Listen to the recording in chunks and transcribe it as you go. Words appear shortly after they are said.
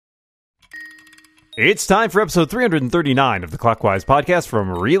It's time for episode 339 of the Clockwise podcast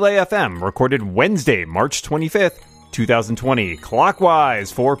from Relay FM, recorded Wednesday, March 25th, 2020. Clockwise,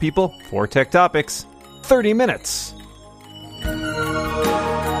 4 people, 4 tech topics, 30 minutes.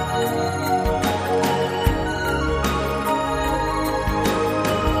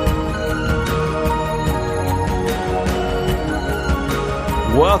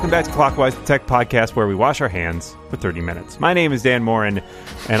 Welcome back to Clockwise, the tech podcast where we wash our hands for 30 minutes. My name is Dan Morin,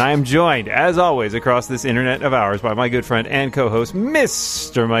 and I am joined, as always, across this internet of ours by my good friend and co-host,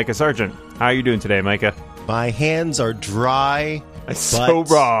 Mr. Micah Sargent. How are you doing today, Micah? My hands are dry. So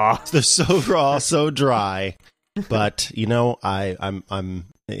raw. They're so raw, so dry. But, you know, I'm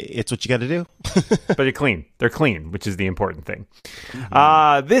it's what you got to do. But they're clean. They're clean, which is the important thing.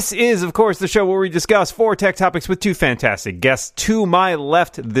 This is, of course, the show where we discuss 4 tech topics with 2 fantastic guests. To my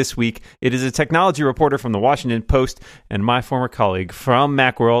left this week, it is a technology reporter from the Washington Post and my former colleague from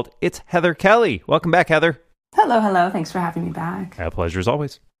Macworld. It's Heather Kelly. Welcome back, Heather. Hello. Thanks for having me back. A pleasure as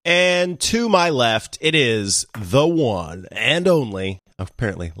always. And to my left, it is the one and only,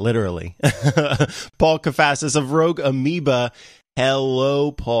 apparently, literally, Paul Kafasis of Rogue Amoeba.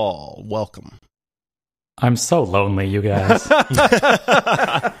 Hello, Paul. Welcome. I'm so lonely, you guys.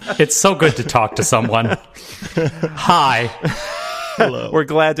 It's so good to talk to someone. Hi. Hello. We're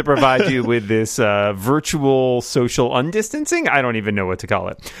glad to provide you with this virtual social undistancing. I don't even know what to call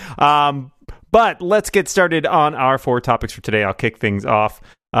it. But let's get started on our 4 topics for today. I'll kick things off.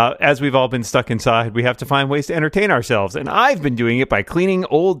 As we've all been stuck inside, we have to find ways to entertain ourselves, and I've been doing it by cleaning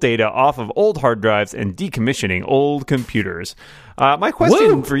old data off of old hard drives and decommissioning old computers. My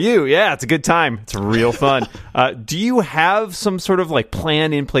question for you, it's a good time. It's real fun. Do you have some sort of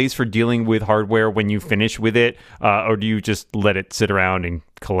plan in place for dealing with hardware when you finish with it, or do you just let it sit around and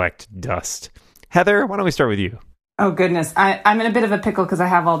collect dust? Heather, why don't we start with you? Oh, goodness. I'm in a bit of a pickle because I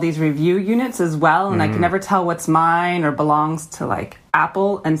have all these review units as well, and I can never tell what's mine or belongs to,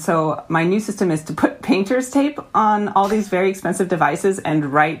 Apple. And so my new system is to put painter's tape on all these very expensive devices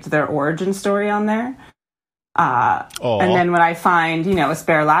and write their origin story on there. And then when I find, a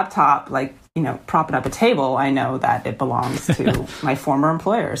spare laptop, propping up a table, I know that it belongs to my former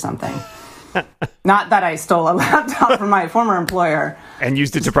employer or something. Not that I stole a laptop from my former employer. And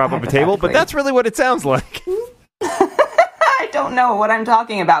used it to prop up a table, but that's really what it sounds like. I don't know what I'm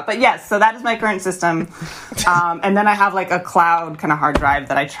talking about, but yes, so that is my current system. And then I have a cloud kind of hard drive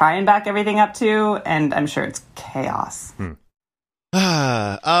that I try and back everything up to, and I'm sure it's chaos.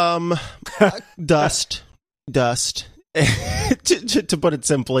 Dust. to put it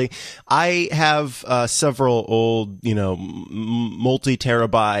simply, I have several old,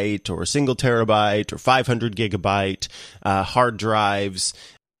 multi-terabyte or single terabyte or 500 gigabyte hard drives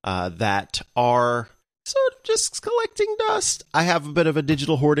that are sort of just collecting dust. I have a bit of a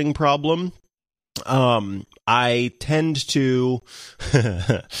digital hoarding problem. I tend to,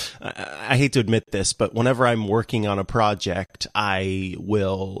 I hate to admit this, but whenever I'm working on a project, I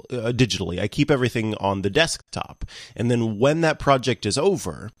will digitally, I keep everything on the desktop. And then when that project is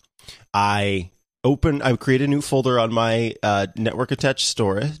over, I create a new folder on my network attached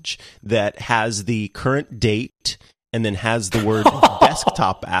storage that has the current date and then has the word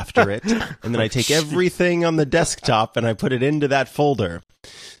desktop after it. And then I take everything on the desktop and I put it into that folder.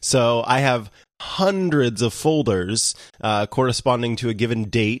 So I have hundreds of folders corresponding to a given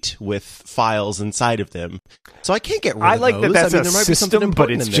date with files inside of them. So I can't get rid of those. That that's a system,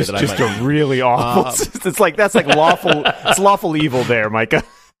 but it's just a really awful. That's lawful. It's lawful evil there, Micah.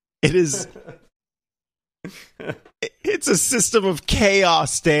 It is. It's a system of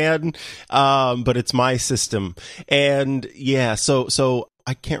chaos, Dan. But it's my system, and so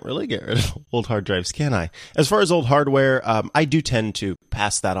I can't really get rid of old hard drives, can I? As far as old hardware, I do tend to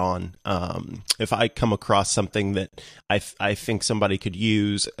pass that on. If I come across something that I think somebody could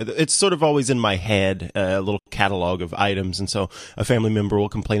use, it's sort of always in my head, a little catalog of items, and so a family member will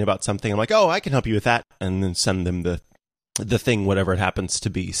complain about something. I'm like, oh, I can help you with that, and then send them the thing, whatever it happens to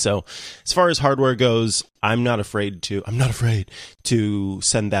be. So as far as hardware goes, I'm not afraid to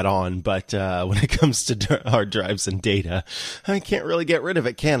send that on. But when it comes to hard drives and data, I can't really get rid of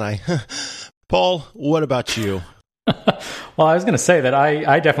it, can I? Paul, what about you? Well, I was going to say that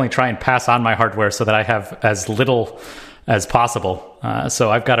I definitely try and pass on my hardware so that I have as little as possible. So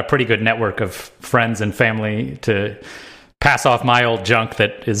I've got a pretty good network of friends and family to pass off my old junk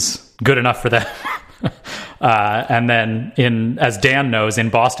that is good enough for them. And then, as Dan knows, in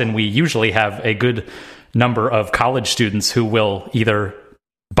Boston, we usually have a good number of college students who will either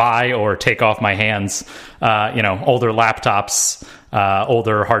buy or take off my hands, older laptops,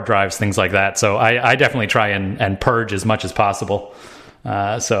 older hard drives, things like that. So I definitely try and purge as much as possible.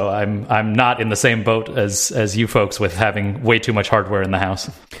 So I'm not in the same boat as you folks with having way too much hardware in the house.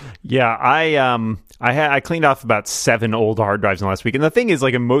 Yeah, I cleaned off about 7 old hard drives in the last week, and the thing is,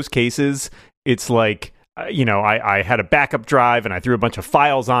 like in most cases, it's like I had a backup drive and I threw a bunch of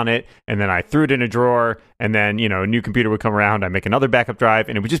files on it, and then I threw it in a drawer, and then a new computer would come around, I make another backup drive,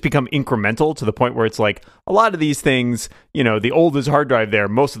 and it would just become incremental to the point where it's like a lot of these things, the oldest hard drive there,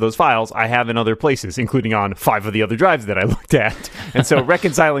 most of those files I have in other places, including on 5 of the other drives that I looked at. And so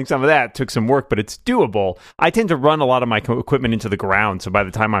reconciling some of that took some work, but it's doable. I tend to run a lot of my equipment into the ground, so by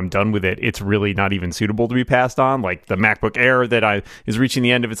the time I'm done with it, it's really not even suitable to be passed on. Like the MacBook Air that is reaching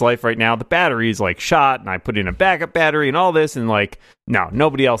the end of its life right now, the battery is like shot, and I put in a backup battery and all this, and like, no,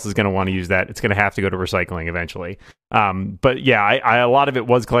 nobody else is going to want to use that. It's going to have to go to recycling eventually. But yeah, I a lot of it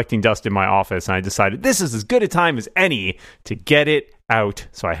was collecting dust in my office, and I decided this is as good a time as any to get it out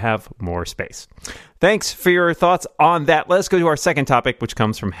so I have more space. Thanks for your thoughts on that. Let's go to our second topic, which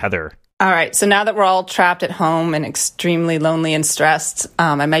comes from Heather. All right. So now that we're all trapped at home and extremely lonely and stressed,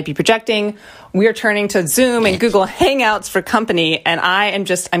 I might be projecting. We're turning to Zoom and Google Hangouts for company. And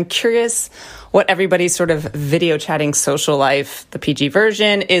I'm curious what everybody's sort of video chatting social life, the PG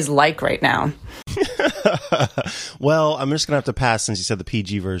version, is like right now. Well, I'm just going to have to pass since you said the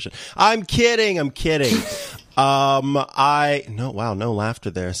PG version. I'm kidding. No laughter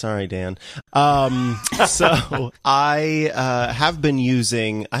there. Sorry, Dan. So I haven't been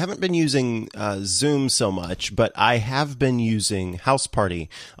using Zoom so much, but I have been using House Party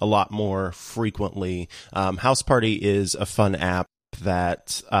a lot more frequently. House Party is a fun app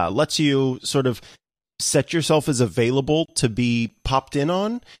that lets you sort of set yourself as available to be popped in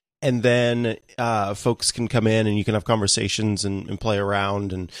on. And then folks can come in and you can have conversations and play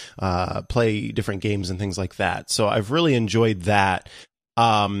around and play different games and things like that. So I've really enjoyed that.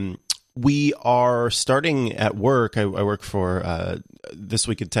 We are starting at work. I work for This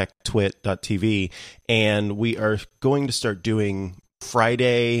Week in Tech, twit.tv, and we are going to start doing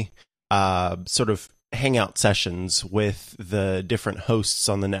Friday sort of hangout sessions with the different hosts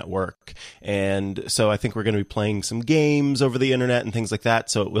on the network. And so I think we're going to be playing some games over the internet and things like that,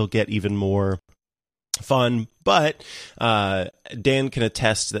 so it will get even more fun. But Dan can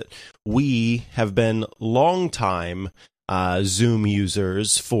attest that we have been long-time Zoom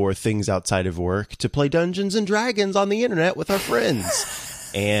users for things outside of work to play Dungeons and Dragons on the internet with our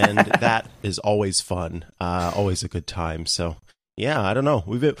friends. And that is always fun, always a good time. So yeah, I don't know.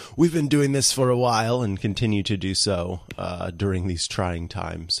 We've been doing this for a while and continue to do so during these trying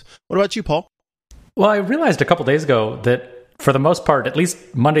times. What about you, Paul? Well, I realized a couple days ago that for the most part, at least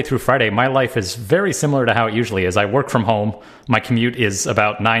Monday through Friday, my life is very similar to how it usually is. I work from home. My commute is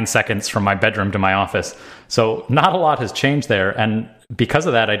about 9 seconds from my bedroom to my office. So not a lot has changed there. And because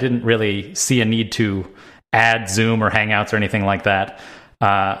of that, I didn't really see a need to add Zoom or Hangouts or anything like that.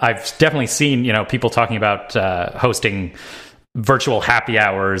 I've definitely seen, people talking about hosting virtual happy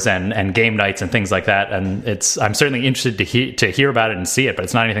hours and game nights and things like that, and I'm certainly interested to hear about it and see it, but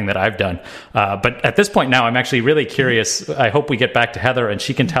it's not anything that I've done. But at this point now, I'm actually really curious. I hope we get back to Heather and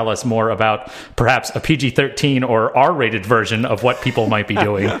she can tell us more about perhaps a PG-13 or R-rated version of what people might be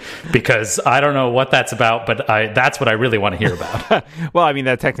doing, because I don't know what that's about, but that's what I really want to hear about. Well, I mean,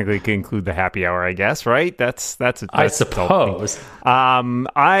 that technically could include the happy hour, I guess, right? That's I suppose.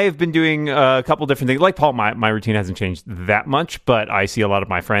 I've been doing a couple different things. Like Paul, my routine hasn't changed that much, but I see a lot of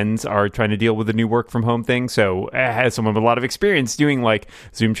my friends are trying to deal with the new work from home thing. So as someone with a lot of experience doing like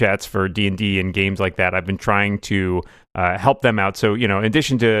Zoom chats for D&D and games like that, I've been trying to help them out. So, in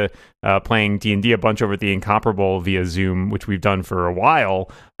addition to playing D&D a bunch over at the Incomparable via Zoom, which we've done for a while,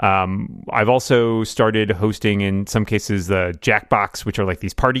 I've also started hosting, in some cases, the Jackbox, which are like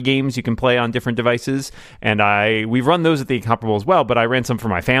these party games you can play on different devices. And we've run those at the Incomparable as well, but I ran some for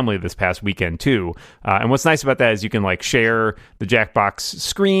my family this past weekend too. And what's nice about that is you can like share the Jackbox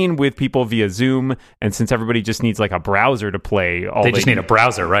screen with people via Zoom. And since everybody just needs like a browser to play, they just need a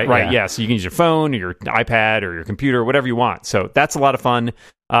browser, right? Right. Yeah. So you can use your phone or your iPad or your computer, whatever you want. So that's a lot of fun.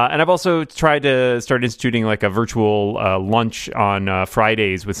 And I've also tried to start instituting like a virtual lunch on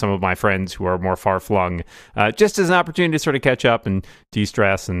Fridays with some of my friends who are more far-flung, just as an opportunity to sort of catch up and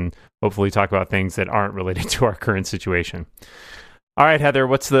de-stress and hopefully talk about things that aren't related to our current situation. All right, Heather,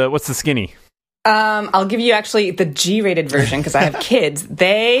 what's the skinny? I'll give you actually the G-rated version because I have kids.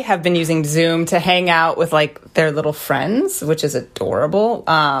 They have been using Zoom to hang out with like their little friends, which is adorable.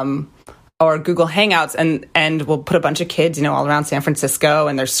 Or Google Hangouts, and we'll put a bunch of kids, all around San Francisco,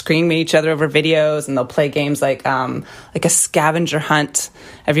 and they're screaming at each other over videos, and they'll play games like a scavenger hunt.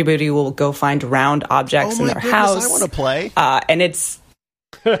 Everybody will go find round objects in their house. I want to play. And it's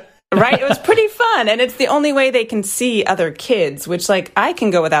Right? It was pretty fun. And it's the only way they can see other kids, which, like, I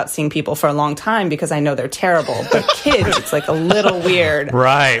can go without seeing people for a long time because I know they're terrible. But kids, it's like a little weird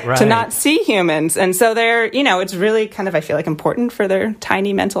right. to not see humans. And so they're, it's really kind of, I feel like, important for their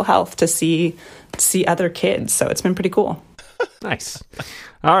tiny mental health to see other kids. So it's been pretty cool. Nice.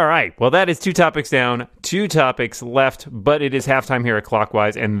 All right. Well, that is 2 topics down, 2 topics left, but it is halftime here at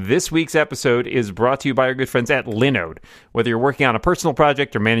Clockwise, and this week's episode is brought to you by our good friends at Linode. Whether you're working on a personal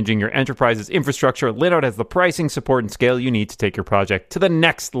project or managing your enterprise's infrastructure, Linode has the pricing, support, and scale you need to take your project to the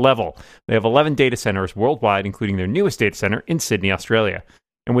next level. They have 11 data centers worldwide, including their newest data center in Sydney, Australia.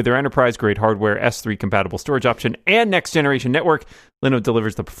 And with their enterprise-grade hardware, S3-compatible storage option, and next-generation network, Linode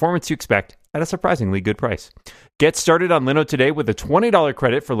delivers the performance you expect at a surprisingly good price. Get started on Linode today with a $20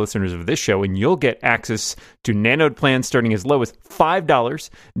 credit for listeners of this show, and you'll get access to Nanode plans starting as low as $5,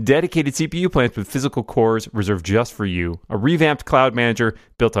 dedicated CPU plans with physical cores reserved just for you, a revamped cloud manager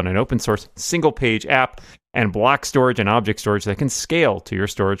built on an open-source single-page app, and block storage and object storage that can scale to your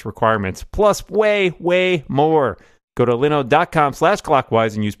storage requirements, plus way, way more. Go to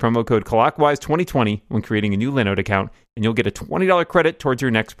linode.com/clockwise and use promo code clockwise2020 when creating a new Linode account, and you'll get a $20 credit towards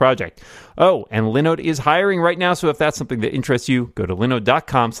your next project. Oh, and Linode is hiring right now, so if that's something that interests you, go to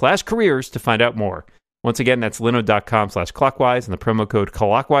linode.com/careers to find out more. Once again, that's linode.com/clockwise and the promo code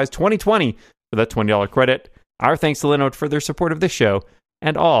clockwise2020 for that $20 credit. Our thanks to Linode for their support of this show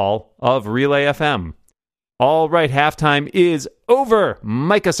and all of Relay FM. All right, halftime is over.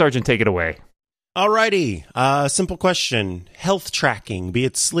 Micah Sargent, take it away. Alrighty, simple question. Health tracking, be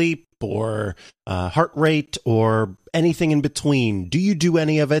it sleep or heart rate or anything in between. Do you do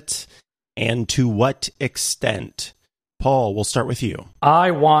any of it? And to what extent? Paul, we'll start with you.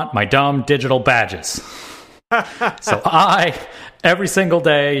 I want my dumb digital badges. So I, every single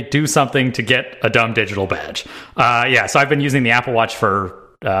day, do something to get a dumb digital badge. So I've been using the Apple Watch for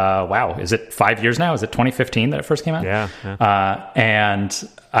is it 5 years now? Is it 2015 that it first came out? Yeah. And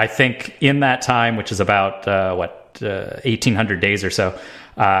I think in that time, which is about 1,800 days or so,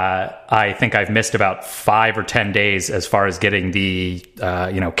 I think I've missed about 5 or 10 days as far as getting the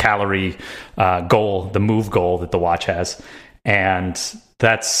calorie goal, the move goal that the watch has, and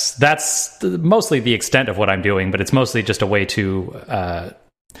that's mostly the extent of what I'm doing. But it's mostly just a way to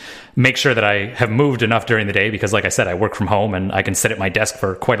make sure that I have moved enough during the day, because like I said, I work from home and I can sit at my desk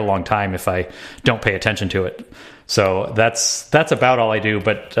for quite a long time if I don't pay attention to it. So that's about all I do.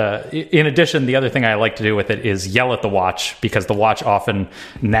 But in addition, the other thing I like to do with it is yell at the watch, because the watch often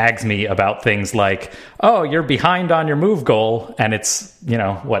nags me about things like, oh, you're behind on your move goal, and it's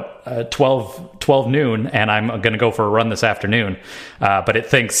 12 noon, and I'm going to go for a run this afternoon. But it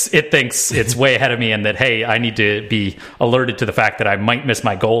thinks it's way ahead of me, and that, hey, I need to be alerted to the fact that I might miss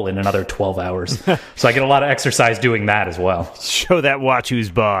my goal in another 12 hours. So I get a lot of exercise doing that as well. Show that watch who's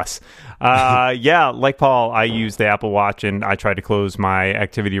boss. Like Paul, I use the Apple Watch, and I try to close my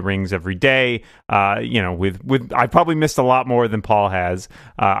activity rings every day. I probably missed a lot more than Paul has.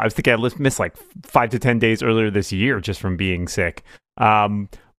 I think I missed like 5 to 10 days earlier this year just from being sick.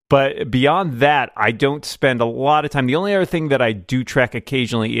 But beyond that, I don't spend a lot of time. The only other thing that I do track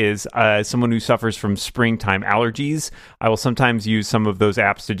occasionally is someone who suffers from springtime allergies. I will sometimes use some of those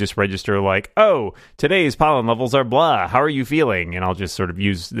apps to just register like, oh, today's pollen levels are blah. How are you feeling? And I'll just sort of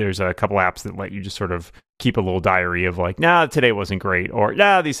there's a couple apps that let you just sort of keep a little diary of like, nah, today wasn't great, or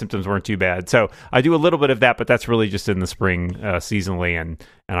nah, these symptoms weren't too bad. So I do a little bit of that, but that's really just in the spring seasonally, and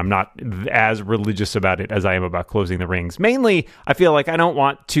I'm not as religious about it as I am about closing the rings. Mainly, I feel like I don't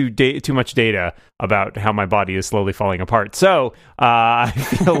want too much data about how my body is slowly falling apart. So I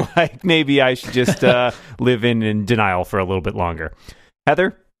feel like maybe I should just live in denial for a little bit longer.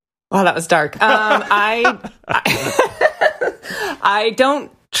 Heather? Oh, that was dark. I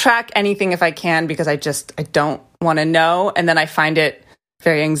don't track anything if I can, because I don't want to know. And then I find it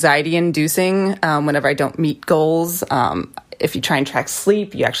very anxiety inducing whenever I don't meet goals. If you try and track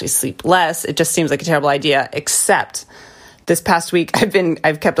sleep, you actually sleep less. It just seems like a terrible idea, except this past week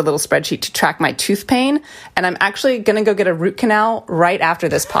I've kept a little spreadsheet to track my tooth pain, and I'm actually going to go get a root canal right after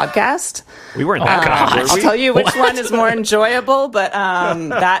this podcast. We weren't that kind of, I'll tell you which one is more enjoyable, but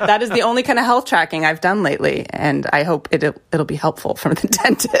that is the only kind of health tracking I've done lately, and I hope it'll be helpful from the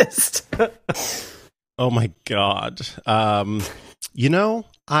dentist. Oh my God.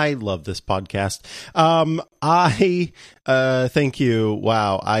 I love this podcast. I thank you.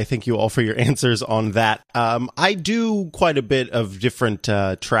 Wow. I thank you all for your answers on that. I do quite a bit of different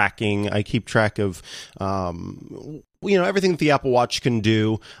tracking. I keep track of everything that the Apple Watch can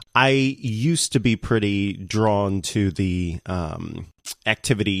do. I used to be pretty drawn to the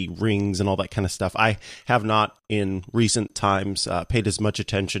activity rings and all that kind of stuff. I have not in recent times paid as much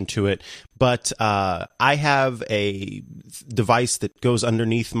attention to it, but I have a device that goes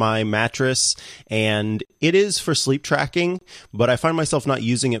underneath my mattress, and it is for sleep tracking, but I find myself not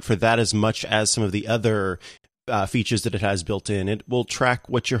using it for that as much as some of the other features that it has built in. It will track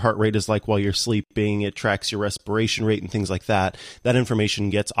what your heart rate is like while you're sleeping. It tracks your respiration rate and things like that. That information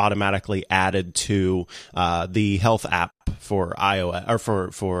gets automatically added to the health app for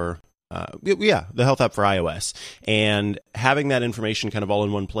iOS, or the health app for iOS. And having that information kind of all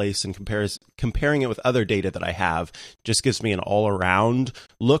in one place and comparing it with other data that I have just gives me an all-around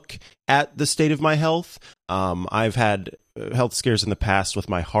look at the state of my health. I've had health scares in the past with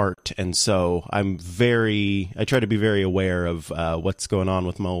my heart, and so I try to be very aware of what's going on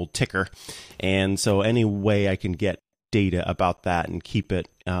with my old ticker. And so any way I can get data about that and keep it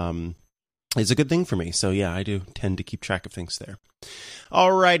is a good thing for me. So yeah, I do tend to keep track of things there.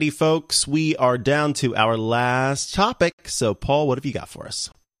 Alrighty, folks, we are down to our last topic. So Paul, what have you got for us?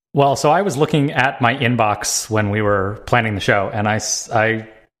 Well, so I was looking at my inbox when we were planning the show, and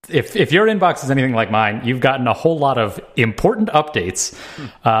if your inbox is anything like mine, you've gotten a whole lot of important updates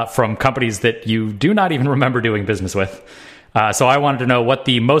from companies that you do not even remember doing business with. So I wanted to know what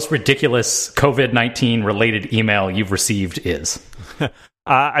the most ridiculous COVID-19 related email you've received is.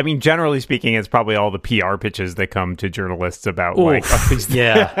 I mean, generally speaking, it's probably all the PR pitches that come to journalists about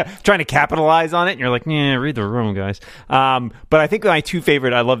trying to capitalize on it. And you're like, yeah, read the room, guys. But I think my two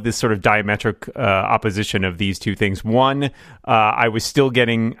favorite, I love this sort of diametric opposition of these two things. One, I was still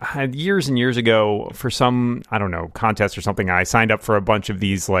getting years and years ago for some, I don't know, contest or something. I signed up for a bunch of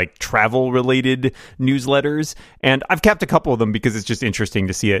these like travel related newsletters, and I've kept a couple of them because it's just interesting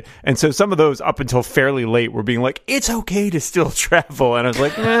to see it. And so some of those up until fairly late were being like, it's okay to still travel. And I was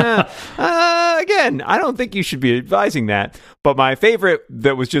like, again, I don't think you should be advising that. But my favorite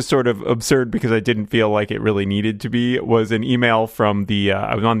that was just sort of absurd because I didn't feel like it really needed to be was an email from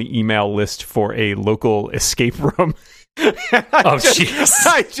I was on the email list for a local escape room.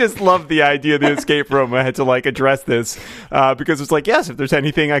 I just love the idea of the escape room. I had to address this because it's like, yes, if there's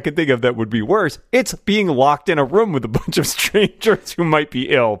anything I could think of that would be worse, it's being locked in a room with a bunch of strangers who might be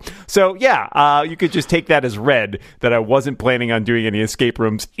ill. So yeah, you could just take that as read that I wasn't planning on doing any escape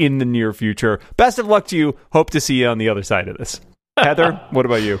rooms in the near future. Best of luck to you. Hope to see you on the other side of this. Heather, what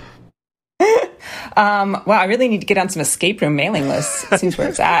about you? Wow, I really need to get on some escape room mailing lists. It seems where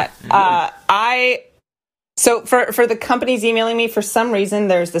it's at. So for the companies emailing me, for some reason,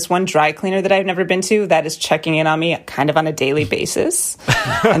 there's this one dry cleaner that I've never been to that is checking in on me kind of on a daily basis.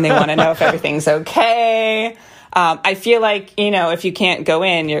 And they want to know if everything's okay. I feel like, if you can't go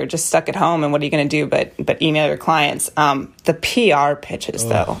in, you're just stuck at home. And what are you going to do but email your clients? The PR pitches,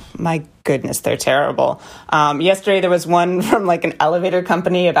 though, my goodness, they're terrible. Yesterday, there was one from an elevator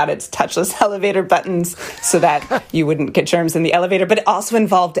company about its touchless elevator buttons so that you wouldn't get germs in the elevator. But it also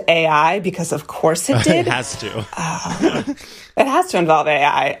involved AI because, of course, it did. It has to. It has to involve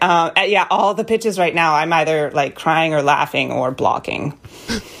AI. All the pitches right now, I'm either crying or laughing or blocking.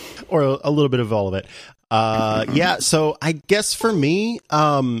 Or a little bit of all of it. So I guess for me,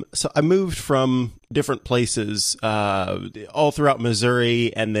 so I moved from different places, all throughout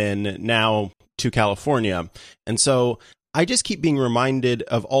Missouri and then now to California. And so I just keep being reminded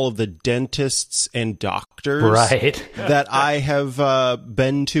of all of the dentists and doctors that I have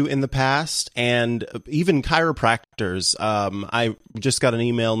been to in the past, and even chiropractors. I just got an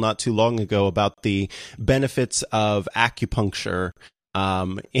email not too long ago about the benefits of acupuncture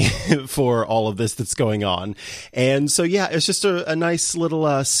for all of this that's going on. And so, yeah, it's just a nice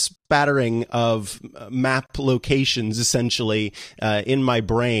little spattering of map locations, essentially, in my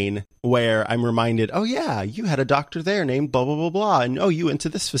brain, where I'm reminded, oh, yeah, you had a doctor there named blah, blah, blah, blah. And, oh, you went to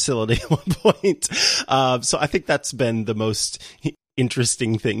this facility at one point. So I think that's been the most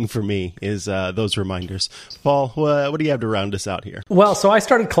interesting thing for me is those reminders. Paul, what do you have to round us out here? Well, so I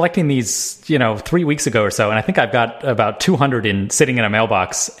started collecting these, 3 weeks ago or so, and I think I've got about 200 sitting in a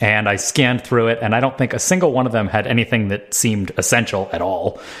mailbox, and I scanned through it, and I don't think a single one of them had anything that seemed essential at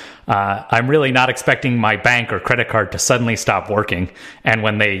all. I'm really not expecting my bank or credit card to suddenly stop working, and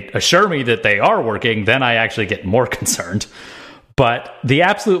when they assure me that they are working, then I actually get more concerned. But the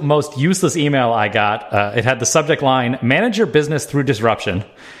absolute most useless email I got, it had the subject line, "Manage your business through disruption."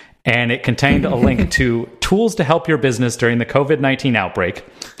 And it contained a link to tools to help your business during the COVID-19 outbreak.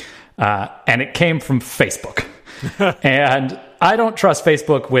 And it came from Facebook. And I don't trust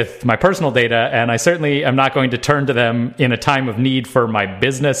Facebook with my personal data, and I certainly am not going to turn to them in a time of need for my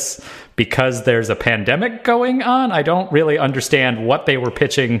business because there's a pandemic going on. I don't really understand what they were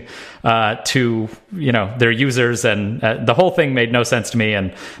pitching to their users, and the whole thing made no sense to me.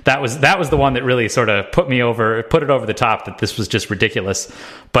 And that was the one that really sort of put it over the top, that this was just ridiculous.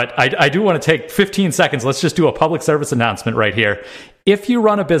 But I do want to take 15 seconds. Let's just do a public service announcement right here. If you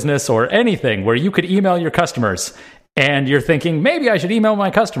run a business or anything where you could email your customers, and you're thinking, maybe I should email my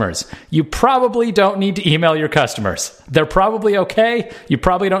customers, you probably don't need to email your customers. They're probably okay. You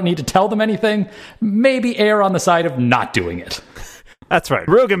probably don't need to tell them anything. Maybe err on the side of not doing it. That's right.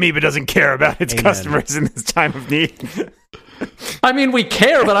 Rogue Amoeba doesn't care about its customers in this time of need. I mean, we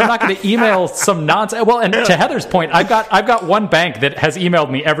care, but I'm not going to email some nonsense. Well, and to Heather's point, I've got one bank that has emailed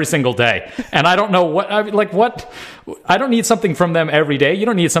me every single day, and I don't know what. I don't need something from them every day. You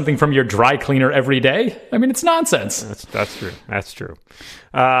don't need something from your dry cleaner every day. I mean, it's nonsense. That's true. That's true.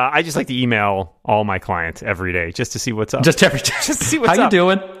 I just like to email all my clients every day just to see what's up. Just every day. Just to see what's up. How you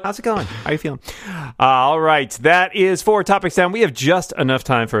doing? How's it going? How you feeling? All right. That is 4 topics down. We have just enough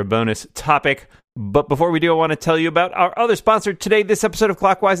time for a bonus topic. But before we do, I want to tell you about our other sponsor today. This episode of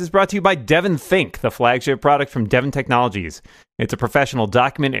Clockwise is brought to you by Devon Think, the flagship product from Devon Technologies. It's a professional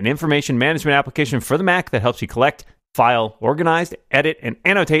document and information management application for the Mac that helps you collect, file, organize, edit, and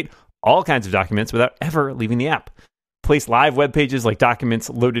annotate all kinds of documents without ever leaving the app. Place live web pages like documents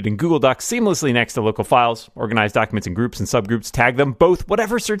loaded in Google Docs seamlessly next to local files. Organize documents in groups and subgroups. Tag them both,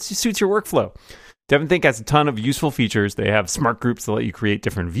 whatever suits your workflow. Devon Think has a ton of useful features. They have smart groups that let you create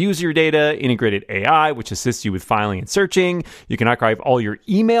different views of your data, integrated AI, which assists you with filing and searching. You can archive all your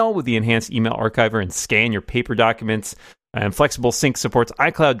email with the enhanced email archiver and scan your paper documents. And Flexible Sync supports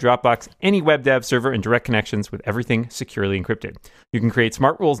iCloud, Dropbox, any web dev server, and direct connections with everything securely encrypted. You can create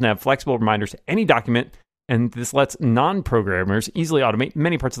smart rules and have flexible reminders to any document, and this lets non-programmers easily automate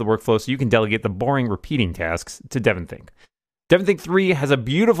many parts of the workflow so you can delegate the boring, repeating tasks to Devon Think. Devon Think 3 has a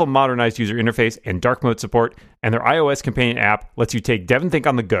beautiful modernized user interface and dark mode support, and their iOS companion app lets you take Devon Think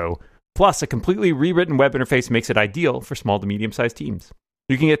on the go. Plus, a completely rewritten web interface makes it ideal for small to medium-sized teams.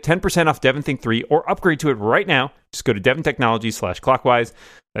 You can get 10% off Devon Think 3 or upgrade to it right now. Just go to devontechnologies/clockwise.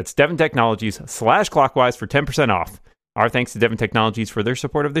 That's devontechnologies/clockwise for 10% off. Our thanks to Devon Technologies for their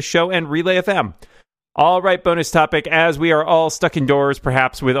support of this show and Relay FM. All right, bonus topic. As we are all stuck indoors,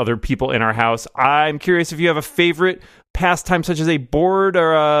 perhaps with other people in our house, I'm curious if you have a favorite pastime, such as a board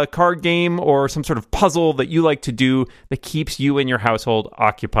or a card game or some sort of puzzle that you like to do that keeps you and your household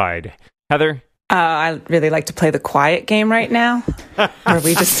occupied. Heather? I really like to play the quiet game right now, where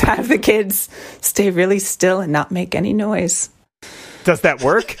we just have the kids stay really still and not make any noise. Does that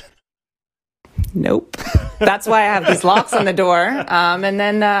work? Nope. That's why I have these locks on the door. And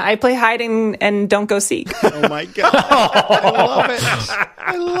then I play hide and don't go seek. Oh my God. I love it.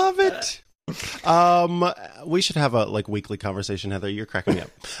 I love it. We should have a weekly conversation, Heather. You're cracking me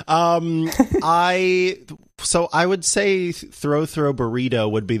up. I would say Throw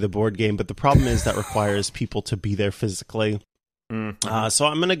Burrito would be the board game, but the problem is that requires people to be there physically. So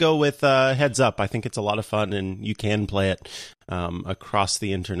I'm going to go with Heads Up. I think it's a lot of fun, and you can play it across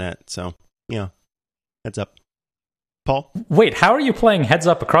the internet. So, yeah, Heads Up. Paul? Wait, how are you playing Heads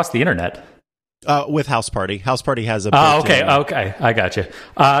Up across the internet? With House Party. House Party has a... okay, I got you.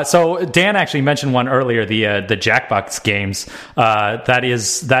 So Dan actually mentioned one earlier, the Jackbox games. That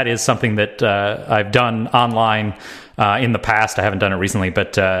is something that I've done online in the past. I haven't done it recently,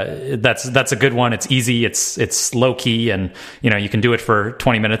 but that's a good one. It's easy. It's low key, and you can do it for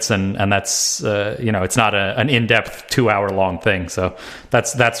 20 minutes, and that's it's not an in-depth 2-hour long thing. So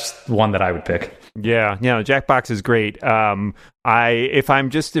that's one that I would pick. Yeah, Jackbox is great.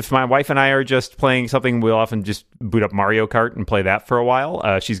 If my wife and I are just playing something, we'll often just boot up Mario Kart and play that for a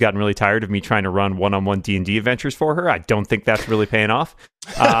while. She's gotten really tired of me trying to run one-on-one D&D adventures for her. I don't think that's really paying off.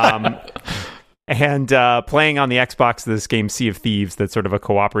 And playing on the Xbox, this game Sea of Thieves, that's sort of a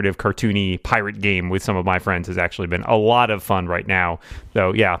cooperative, cartoony pirate game with some of my friends, has actually been a lot of fun right now.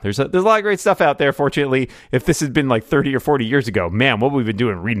 So yeah, there's a lot of great stuff out there. Fortunately, if this had been 30 or 40 years ago, man, what we've been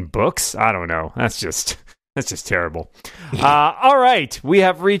doing, reading books? I don't know. That's just terrible. All right, we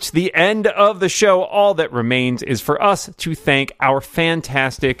have reached the end of the show. All that remains is for us to thank our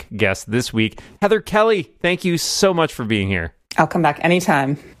fantastic guest this week, Heather Kelly. Thank you so much for being here. I'll come back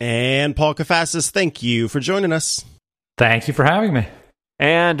anytime. And Paul Kafasis, thank you for joining us. Thank you for having me.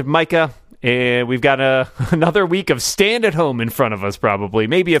 And Micah, we've got another week of stand at home in front of us, probably.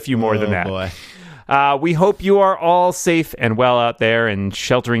 Maybe a few more than that. Boy. We hope you are all safe and well out there and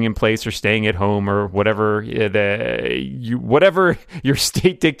sheltering in place or staying at home or whatever whatever your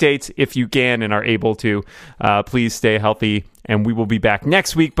state dictates, if you can and are able to. Please stay healthy and we will be back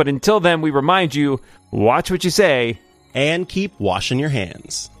next week. But until then, we remind you, watch what you say. And keep washing your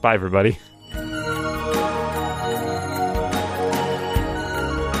hands. Bye, everybody.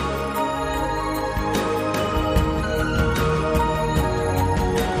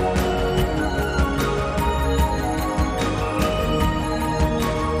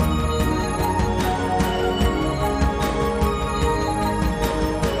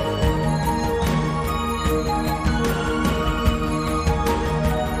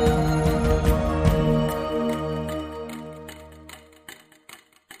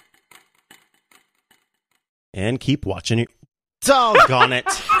 And keep watching your... Doggone it.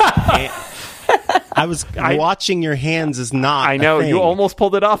 I was watching your hands is not I know. a thing. You almost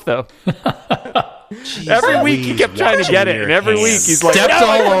pulled it off, though. Jeez Every week Louise, he kept trying to get it, and every week hands. he's like, Stepped "No,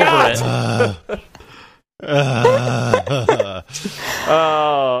 all I over forgot."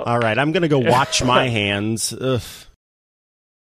 it. All right, I'm going to go watch my hands. Ugh.